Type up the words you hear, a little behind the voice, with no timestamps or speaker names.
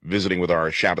visiting with our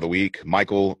Chap of the Week,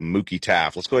 Michael Mookie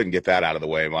Taaffe. Let's go ahead and get that out of the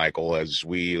way, Michael, as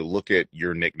we look at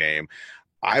your nickname.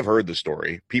 I've heard the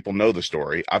story. People know the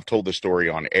story. I've told the story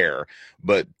on air,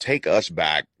 but take us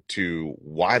back to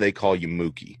why they call you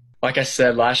Mookie. Like I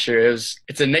said last year,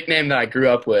 it's a nickname that I grew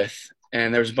up with,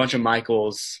 and there was a bunch of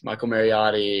Michaels, Michael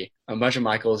Mariotti, a bunch of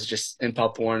Michaels just in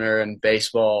Pop Warner and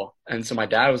baseball. And so my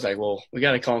dad was like, well, we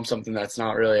got to call him something that's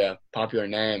not really a popular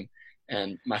name.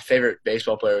 And my favorite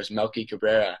baseball player was Melky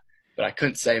Cabrera, but I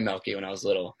couldn't say Melky when I was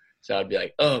little. So I'd be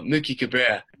like, oh, Mookie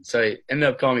Cabrera. So he ended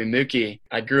up calling me Mookie.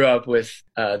 I grew up with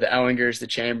the Ellingers, the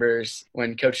Chambers.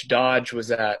 When Coach Dodge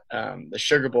was at the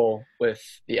Sugar Bowl with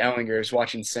the Ellingers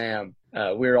watching Sam,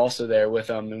 we were also there with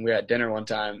them, and we were at dinner one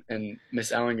time, and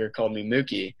Miss Ellinger called me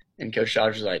Mookie, and Coach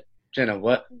Dodge was like, Jenna,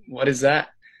 what is that?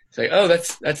 It's like, oh,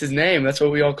 that's his name. That's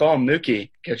what we all call him,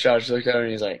 Mookie. Coach Dodge looked at her,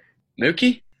 and he's like,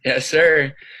 Mookie? Yes,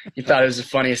 sir. He thought it was the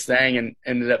funniest thing and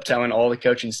ended up telling all the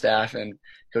coaching staff, and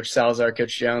Coach Salazar,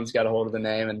 Coach Jones got a hold of the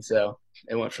name, and so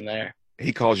it went from there.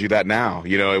 He calls you that now,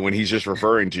 when he's just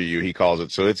referring to you, he calls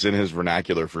it. So it's in his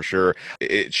vernacular for sure.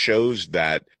 It shows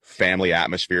that family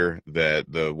atmosphere that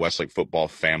the Westlake football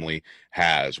family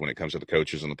has when it comes to the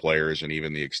coaches and the players and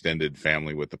even the extended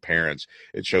family with the parents.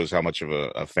 It shows how much of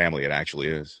a family it actually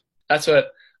is. That's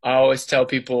what I always tell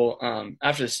people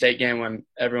after the state game when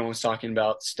everyone was talking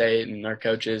about state and our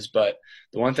coaches. But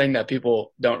the one thing that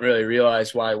people don't really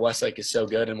realize why Westlake is so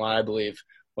good and why I believe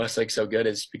Westlake's so good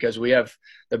is because we have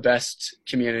the best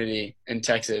community in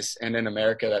Texas and in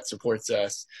America that supports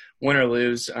us. Win or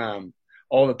lose,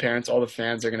 all the parents, all the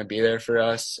fans are going to be there for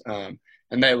us. And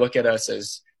they look at us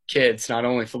as kids, not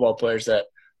only football players that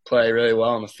play really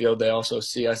well on the field, they also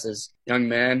see us as young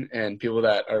men and people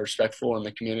that are respectful in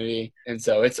the community. And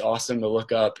so it's awesome to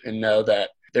look up and know that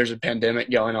there's a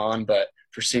pandemic going on, but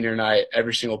for senior night,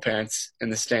 every single parent's in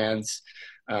the stands,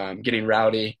 getting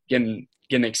rowdy, getting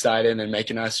excited and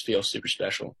making us feel super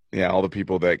special. Yeah, all the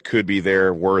people that could be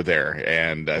there were there,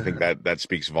 and I think that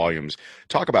speaks volumes.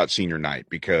 Talk about senior night,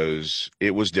 because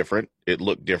it was different. It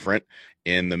looked different.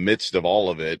 In the midst of all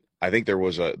of it, I think there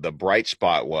was the bright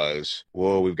spot was,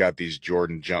 whoa, we've got these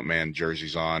Jordan Jumpman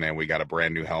jerseys on, and we got a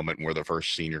brand new helmet, and we're the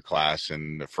first senior class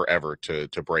in forever to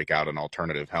break out an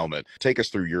alternative helmet. Take us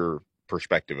through your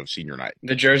perspective of senior night.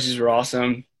 The jerseys were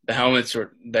awesome. The helmets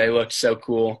they looked so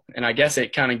cool. And I guess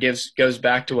it kind of goes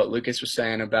back to what Lucas was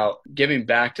saying about giving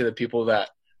back to the people that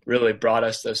really brought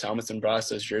us those helmets and brought us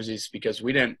those jerseys, because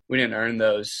we didn't earn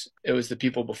those. It was the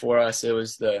people before us. It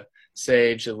was the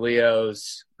Sage, the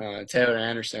Leos, Taylor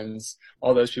Andersons,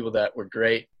 all those people that were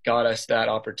great, got us that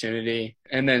opportunity.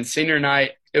 And then senior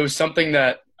night, it was something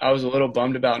that I was a little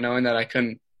bummed about, knowing that I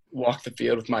couldn't walk the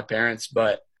field with my parents,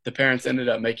 but the parents ended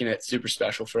up making it super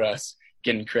special for us,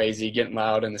 getting crazy, getting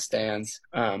loud in the stands.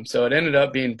 So it ended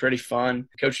up being pretty fun.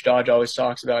 Coach Dodge always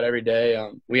talks about every day.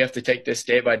 We have to take this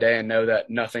day by day and know that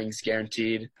nothing's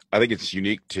guaranteed. I think it's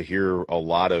unique to hear a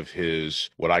lot of his,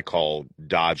 what I call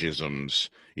Dodgeisms,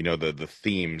 the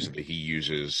themes that he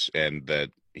uses and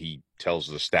that he tells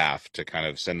the staff to kind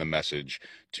of send the message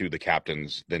to the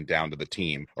captains, then down to the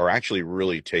team, are actually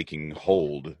really taking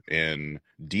hold in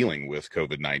dealing with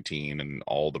COVID-19 and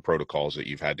all the protocols that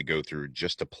you've had to go through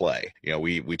just to play.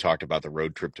 We talked about the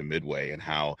road trip to Midway and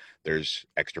how there's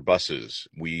extra buses.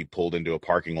 We pulled into a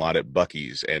parking lot at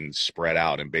Buc-ee's and spread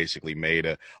out and basically made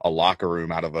a locker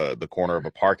room out of the corner of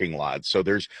a parking lot. So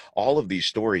there's all of these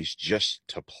stories just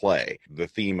to play. The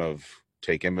theme of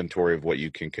take inventory of what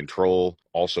you can control,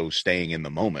 also staying in the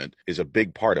moment, is a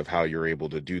big part of how you're able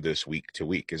to do this week to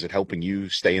week. Is it helping you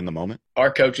stay in the moment?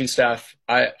 Our coaching staff,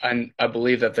 I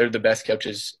believe that they're the best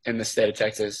coaches in the state of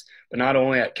Texas, but not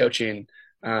only at coaching.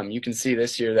 You can see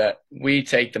this year that we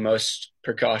take the most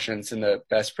precautions and the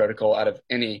best protocol out of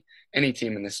any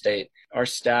team in the state. Our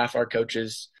staff, our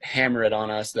coaches hammer it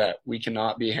on us that we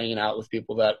cannot be hanging out with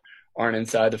people that aren't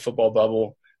inside the football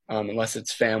bubble. Unless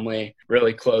it's family,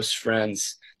 really close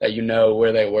friends that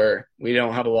where they were. We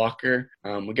don't have a locker.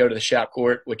 We go to the Chap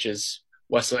Court, which is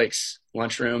Westlake's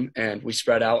lunchroom, and we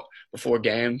spread out before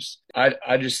games.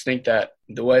 I just think that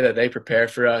the way that they prepare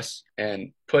for us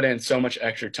and put in so much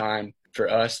extra time for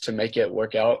us to make it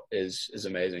work out is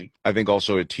amazing. I think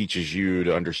also it teaches you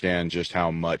to understand just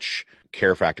how much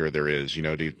care factor there is,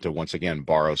 to once again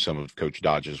borrow some of Coach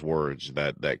Dodge's words,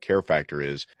 that care factor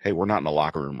is, hey, we're not in the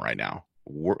locker room right now.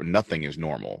 nothing is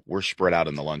normal. We're spread out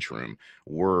in the lunchroom.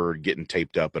 We're getting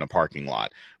taped up in a parking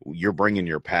lot. You're bringing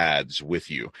your pads with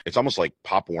you. It's almost like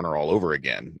Pop Warner all over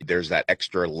again. There's that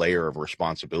extra layer of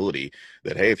responsibility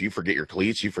that, hey, if you forget your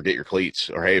cleats, you forget your cleats.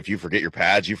 Or, hey, if you forget your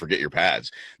pads, you forget your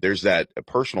pads. There's that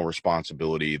personal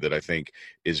responsibility that I think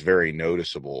is very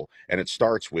noticeable. And it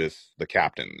starts with the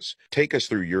captains. Take us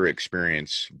through your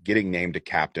experience getting named a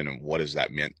captain and what has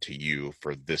that meant to you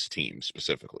for this team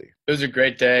specifically? It was a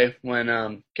great day when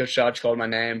Coach Dodge called my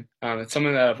name. It's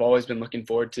something that I've always been looking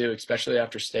forward to, especially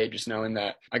after state, just knowing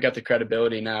that I got the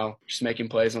credibility now, just making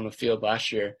plays on the field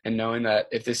last year, and knowing that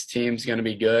if this team's going to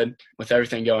be good with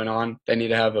everything going on, they need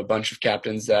to have a bunch of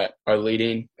captains that are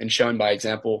leading and showing by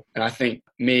example. And I think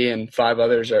me and 5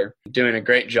 others are doing a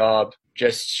great job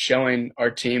just showing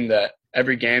our team that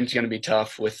every game's going to be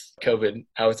tough with COVID,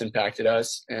 how it's impacted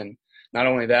us. And not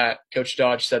only that, Coach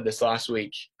Dodge said this last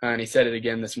week, and he said it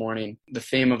again this morning. The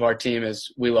theme of our team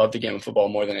is we love the game of football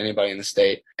more than anybody in the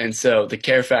state. And so the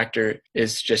care factor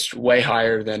is just way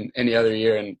higher than any other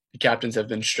year. And the captains have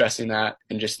been stressing that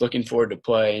and just looking forward to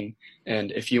playing.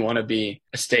 And if you want to be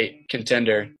a state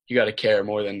contender, you got to care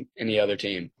more than any other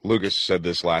team. Lucas said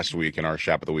this last week in our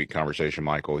Chap of the Week conversation,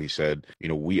 Michael. He said,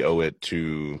 we owe it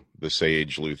to the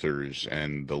Sage Luthers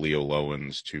and the Leo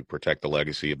Lowens to protect the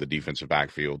legacy of the defensive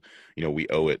backfield. We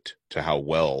owe it to how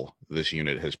well this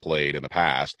unit has played in the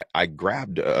past. I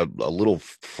grabbed a little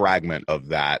fragment of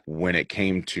that when it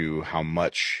came to how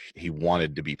much he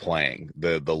wanted to be playing,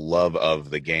 the love of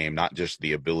the game, not just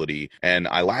the ability. And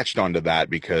I latched onto that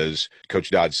because Coach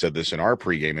Dodge said this in our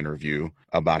pregame interview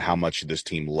about how much this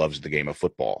team loves the game of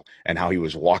football and how he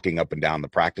was walking up and down the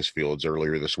practice fields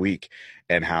earlier this week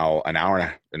and how an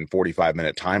hour and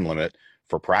 45-minute time limit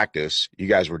for practice, you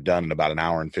guys were done in about an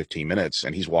hour and 15 minutes,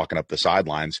 and he's walking up the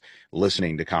sidelines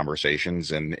listening to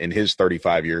conversations. And in his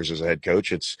 35 years as a head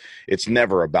coach, it's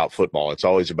never about football. It's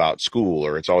always about school,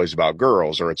 or it's always about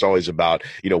girls, or it's always about,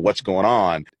 what's going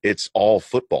on. It's all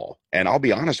football. And I'll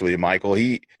be honest with you, Michael,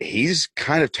 he's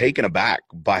kind of taken aback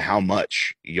by how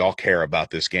much y'all care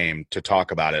about this game, to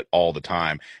talk about it all the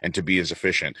time and to be as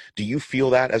efficient. Do you feel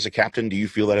that as a captain? Do you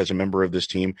feel that as a member of this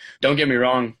team? Don't get me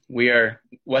wrong.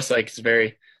 Westlake is a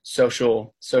very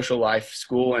social life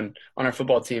school, and on our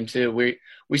football team too,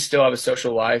 we still have a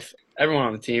social life. Everyone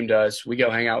on the team does. We go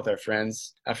hang out with our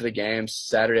friends after the games,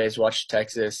 Saturdays, watch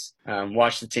Texas,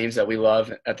 watch the teams that we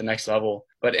love at the next level.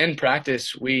 But in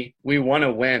practice, we want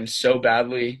to win so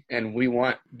badly, and we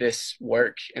want this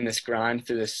work and this grind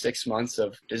through this 6 months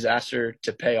of disaster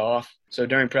to pay off. So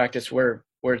during practice, we're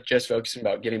just focusing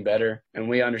about getting better, and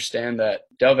we understand that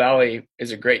Del Valley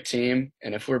is a great team,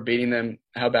 and if we're beating them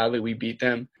how badly we beat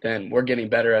them, then we're getting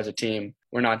better as a team.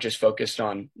 We're not just focused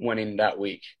on winning that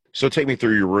week. So take me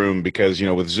through your room, because,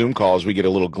 with Zoom calls, we get a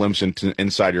little glimpse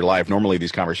inside your life. Normally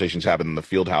these conversations happen in the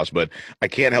field house, but I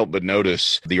can't help but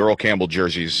notice the Earl Campbell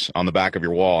jerseys on the back of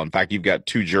your wall. In fact, you've got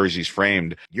 2 jerseys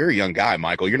framed. You're a young guy,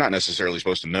 Michael. You're not necessarily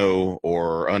supposed to know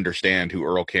or understand who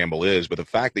Earl Campbell is, but the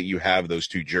fact that you have those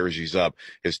 2 jerseys up,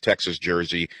 his Texas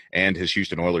jersey and his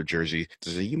Houston Oilers jersey,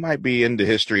 you might be into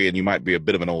history and you might be a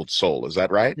bit of an old soul. Is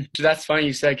that right? That's funny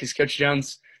you said, because Coach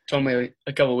Jones told me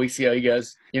a couple of weeks ago, he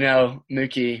goes,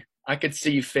 Mookie, I could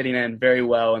see you fitting in very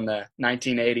well in the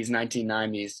 1980s,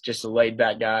 1990s, just a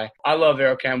laid-back guy. I love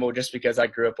Earl Campbell just because I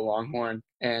grew up a Longhorn.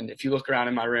 And if you look around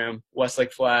in my room,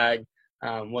 Westlake flag,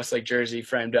 Westlake jersey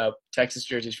framed up, Texas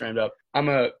jerseys framed up. I'm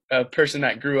a person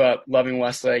that grew up loving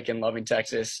Westlake and loving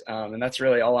Texas, and that's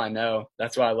really all I know.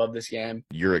 That's why I love this game.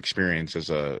 Your experience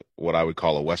as what I would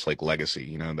call a Westlake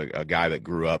legacy, a guy that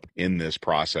grew up in this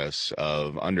process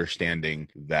of understanding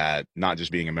that not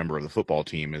just being a member of the football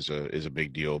team is a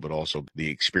big deal, but also the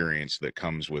experience that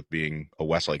comes with being a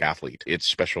Westlake athlete. It's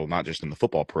special not just in the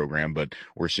football program, but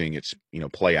we're seeing it's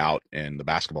play out in the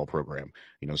basketball program.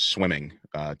 Swimming,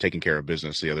 taking care of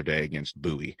business the other day against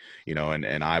Bowie, and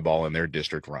eyeballing their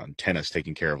district run, tennis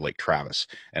taking care of Lake Travis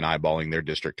and eyeballing their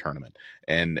district tournament,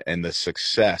 and the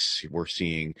success we're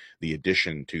seeing, the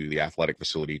addition to the athletic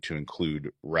facility to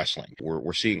include wrestling.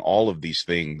 We're seeing all of these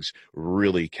things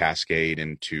really cascade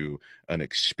into an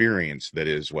experience that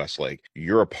is Westlake.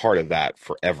 You're a part of that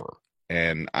forever.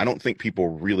 And I don't think people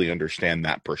really understand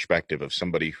that perspective of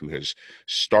somebody who has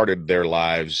started their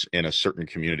lives in a certain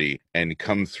community and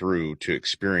come through to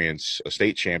experience a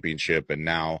state championship and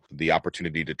now the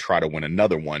opportunity to try to win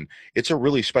another one. It's a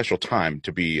really special time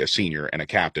to be a senior and a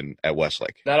captain at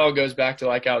Westlake. That all goes back to,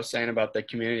 like I was saying, about the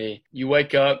community. You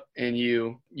wake up and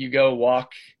you go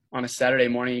walk on a Saturday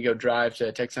morning, you go drive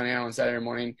to Texarkana on Saturday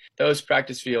morning. Those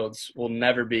practice fields will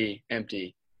never be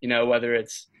empty. Whether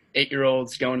it's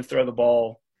 8-year-olds going to throw the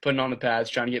ball putting on the pads,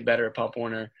 trying to get better at Pop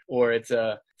Warner, or it's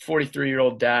a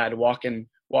 43-year-old dad walking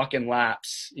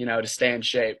laps, to stay in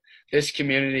shape. This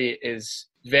community is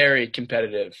very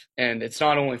competitive, and it's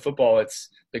not only football, it's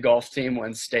the golf team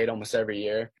wins state almost every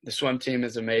year. The swim team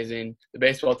is amazing. The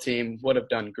baseball team would have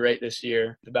done great this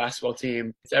year. The basketball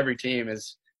team, every team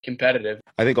is competitive.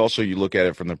 I think also you look at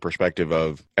it from the perspective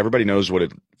of everybody knows what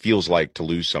it feels like to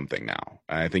lose something now.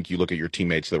 I think you look at your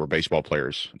teammates that were baseball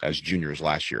players as juniors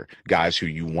last year, guys who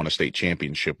you won a state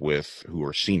championship with who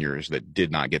are seniors that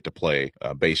did not get to play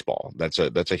baseball. That's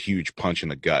a huge punch in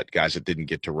the gut. Guys that didn't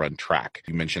get to run track.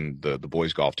 You mentioned the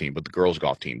boys golf team, but the girls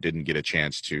golf team didn't get a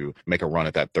chance to make a run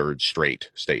at that third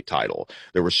straight state title.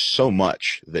 There was so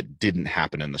much that didn't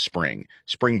happen in the spring.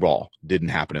 Spring ball didn't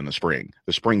happen in the spring.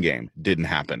 The spring game didn't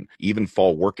happen. Even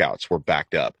fall workouts were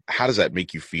backed up. How does that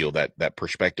make you feel, that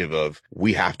perspective of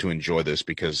we have to enjoy this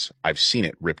because I've seen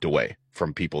it ripped away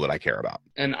from people that I care about?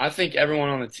 And I think everyone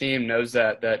on the team knows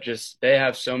that just they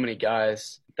have so many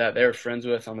guys that they were friends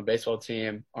with on the baseball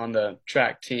team, on the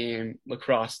track team,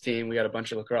 lacrosse team. We got a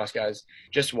bunch of lacrosse guys.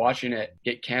 Just watching it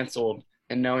get canceled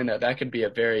and knowing that could be a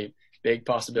very big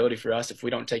possibility for us if we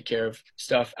don't take care of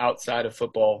stuff outside of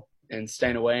football and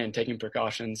staying away and taking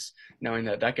precautions, knowing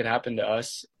that could happen to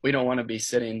us. We don't want to be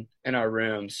sitting in our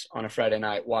rooms on a Friday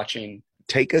night watching.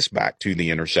 Take us back to the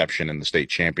interception in the state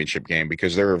championship game,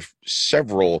 because there are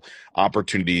several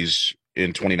opportunities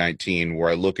in 2019 where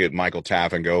I look at Michael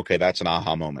Taaffe and go, okay, that's an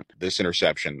aha moment. This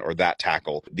interception or that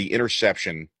tackle, the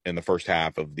interception in the first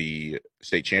half of the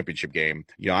state championship game,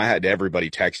 I had everybody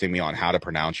texting me on how to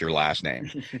pronounce your last name.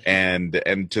 and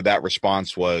to that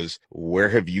response was, where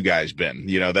have you guys been?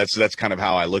 That's kind of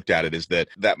how I looked at it, is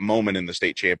that moment in the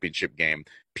state championship game.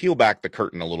 Peel back the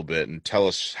curtain a little bit and tell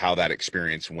us how that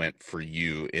experience went for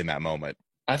you in that moment.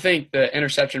 I think the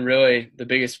interception, really, the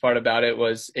biggest part about it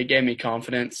was it gave me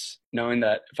confidence, knowing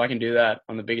that if I can do that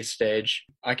on the biggest stage,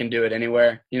 I can do it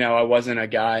anywhere. I wasn't a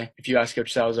guy. If you ask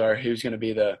Coach Salazar who's going to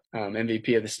be the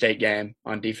MVP of the state game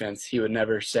on defense, he would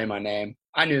never say my name.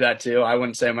 I knew that too. I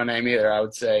wouldn't say my name either. I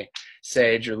would say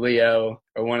Sage or Leo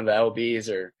or one of the LBs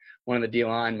or one of the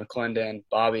D-line, McClendon,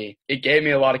 Bobby. It gave me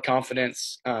a lot of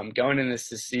confidence going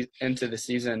into the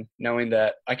season, knowing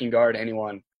that I can guard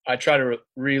anyone. I try to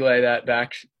relay that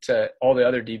back to all the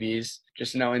other DBs,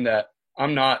 just knowing that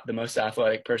I'm not the most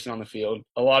athletic person on the field.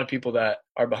 A lot of people that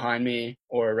are behind me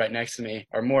or right next to me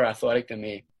are more athletic than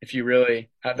me. If you really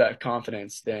have that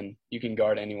confidence, then you can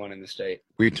guard anyone in the state.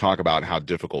 We talk about how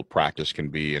difficult practice can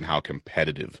be and how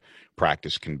competitive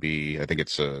practice can be. I think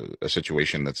it's a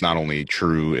situation that's not only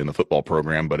true in the football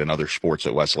program, but in other sports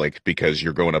at Westlake, because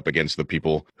you're going up against the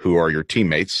people who are your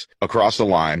teammates across the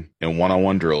line in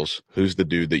one-on-one drills. Who's the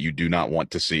dude that you do not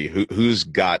want to see? Who's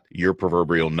got your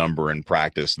proverbial number in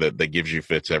practice that gives you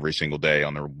fits every single day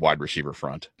on the wide receiver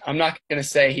front? I'm not going to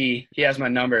say he has my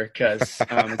number, because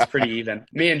it's pretty even.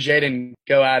 Me and Jaden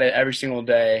go at it every single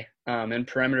day in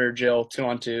perimeter drill,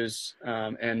 2-on-2s,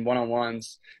 and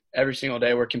 1-on-1s. Every single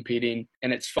day we're competing.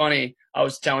 And it's funny, I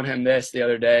was telling him this the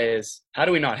other day, is how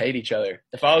do we not hate each other?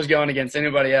 If I was going against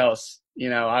anybody else,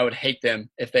 I would hate them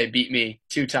if they beat me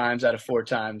 2 times out of 4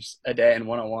 times a day in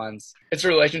 1-on-1s. It's a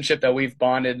relationship that we've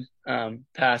bonded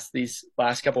past these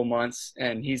last couple months,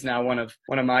 and he's now one of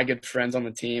my good friends on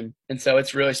the team. And so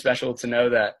it's really special to know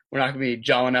that we're not going to be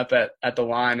jawing up at the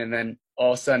line and then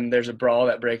all of a sudden there's a brawl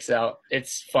that breaks out.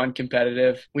 It's fun,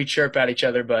 competitive. We chirp at each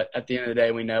other, but at the end of the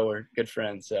day, we know we're good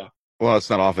friends. So. Well,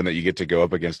 it's not often that you get to go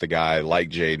up against a guy like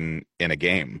Jaden in a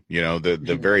game.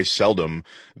 The very seldom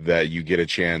that you get a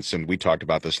chance, and we talked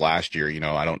about this last year,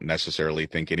 I don't necessarily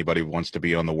think anybody wants to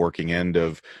be on the working end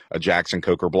of a Jackson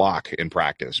Coker block in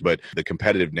practice, but the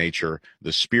competitive nature,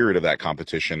 the spirit of that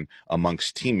competition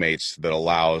amongst teammates that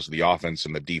allows the offense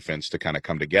and the defense to kind of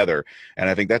come together. And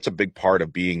I think that's a big part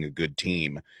of being a good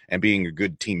team and being a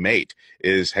good teammate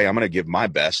is, hey, I'm going to give my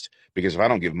best, because if I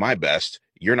don't give my best,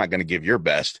 you're not going to give your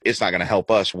best. It's not going to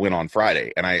help us win on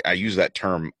Friday. And I use that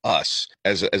term us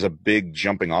as a big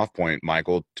jumping off point,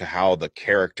 Michael, to how the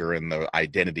character and the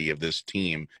identity of this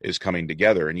team is coming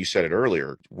together. And you said it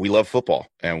earlier, we love football,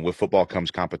 and with football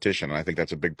comes competition. And I think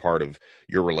that's a big part of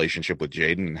your relationship with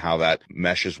Jaden and how that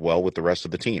meshes well with the rest of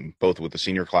the team, both with the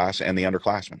senior class and the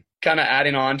underclassmen. Kind of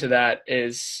adding on to that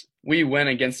is we win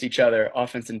against each other,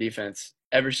 offense and defense,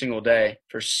 every single day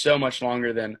for so much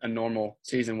longer than a normal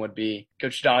season would be.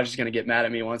 Coach Dodge is going to get mad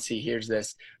at me once he hears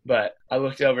this, but I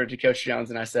looked over to Coach Jones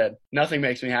and I said, nothing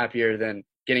makes me happier than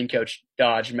getting Coach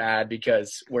Dodge mad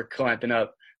because we're clamping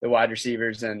up the wide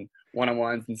receivers and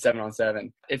 1-on-1s and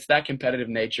 7-on-7. It's that competitive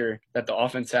nature that the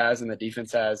offense has and the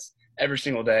defense has every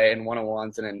single day in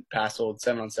one-on-ones and in pass holds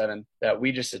 7-on-7, that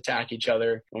we just attack each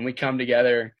other. When we come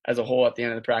together as a whole at the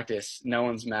end of the practice, no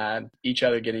one's mad, each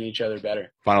other getting each other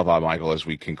better. Final thought, Michael, as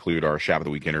we conclude our Chap of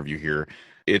the Week interview here.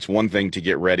 It's one thing to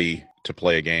get ready to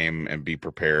play a game and be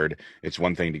prepared. It's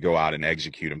one thing to go out and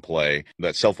execute and play.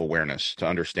 That self-awareness to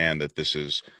understand that this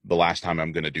is the last time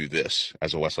I'm going to do this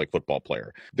as a Westlake football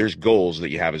player. There's goals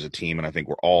that you have as a team, and I think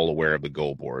we're all aware of the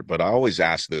goal board. But I always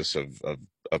ask this of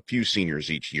a few seniors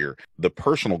each year. The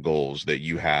personal goals that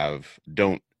you have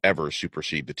don't ever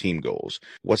supersede the team goals.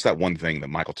 What's that one thing that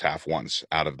Michael Taaffe wants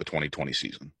out of the 2020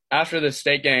 season? After the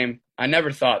state game, I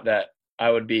never thought that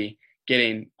I would be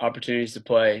getting opportunities to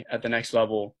play at the next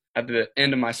level at the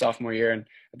end of my sophomore year. And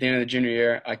at the end of the junior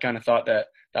year, I kind of thought that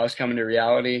was coming to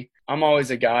reality. I'm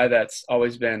always a guy that's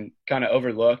always been kind of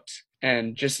overlooked.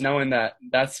 And just knowing that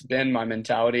that's been my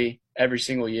mentality every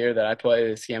single year that I play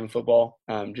this game of football,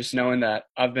 just knowing that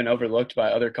I've been overlooked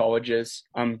by other colleges.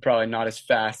 I'm probably not as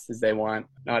fast as they want,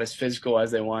 not as physical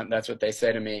as they want. That's what they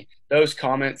say to me. Those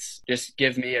comments just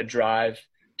give me a drive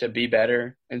to be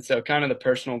better. And so kind of the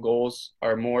personal goals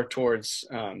are more towards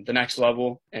the next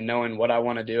level and knowing what I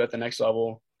want to do at the next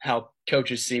level, how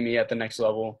coaches see me at the next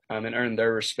level, and earn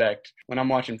their respect. When I'm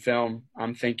watching film,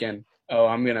 I'm thinking, oh,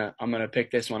 I'm gonna pick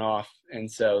this one off. And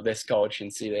so this college can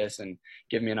see this and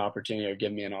give me an opportunity or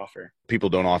give me an offer. People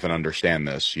don't often understand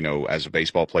this. You know, as a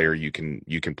baseball player, you can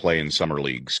play in summer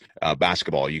leagues.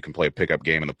 Basketball, you can play a pickup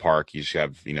game in the park. You just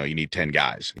have, you need 10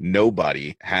 guys.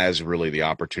 Nobody has really the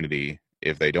opportunity,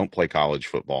 if they don't play college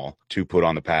football, to put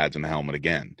on the pads and the helmet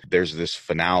again. There's this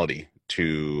finality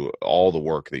to all the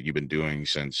work that you've been doing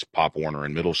since Pop Warner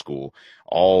in middle school,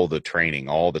 all the training,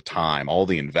 all the time, all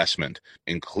the investment,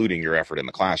 including your effort in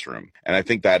the classroom. And I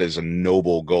think that is a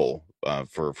noble goal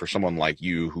for someone like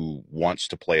you who wants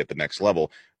to play at the next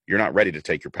level. You're not ready to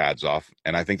take your pads off.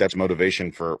 And I think that's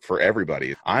motivation for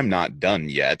everybody. I'm not done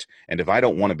yet. And if I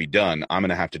don't want to be done, I'm going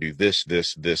to have to do this,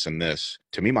 this, this, and this.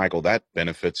 To me, Michael, that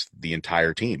benefits the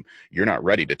entire team. You're not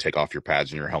ready to take off your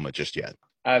pads and your helmet just yet.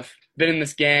 I've been in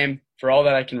this game for all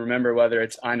that I can remember, whether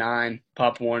it's I-9,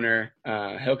 Pop Warner,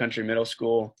 Hill Country Middle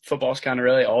School. Football's kind of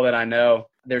really all that I know.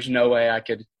 There's no way I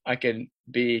could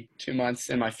be 2 months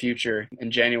in my future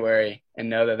in January and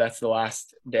know that that's the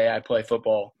last day I play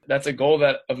football. That's a goal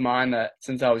of mine that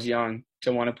since I was young,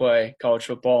 to want to play college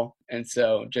football. And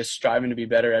so just striving to be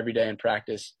better every day in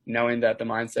practice, knowing that the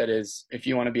mindset is if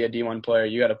you want to be a D1 player,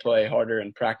 you got to play harder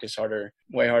and practice harder,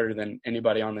 way harder than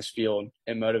anybody on this field.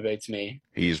 It motivates me.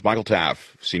 He's Michael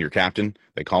Taaffe, senior captain.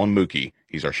 They call him Mookie.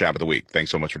 He's our Chap of the Week. Thanks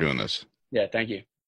so much for doing this. Yeah, thank you.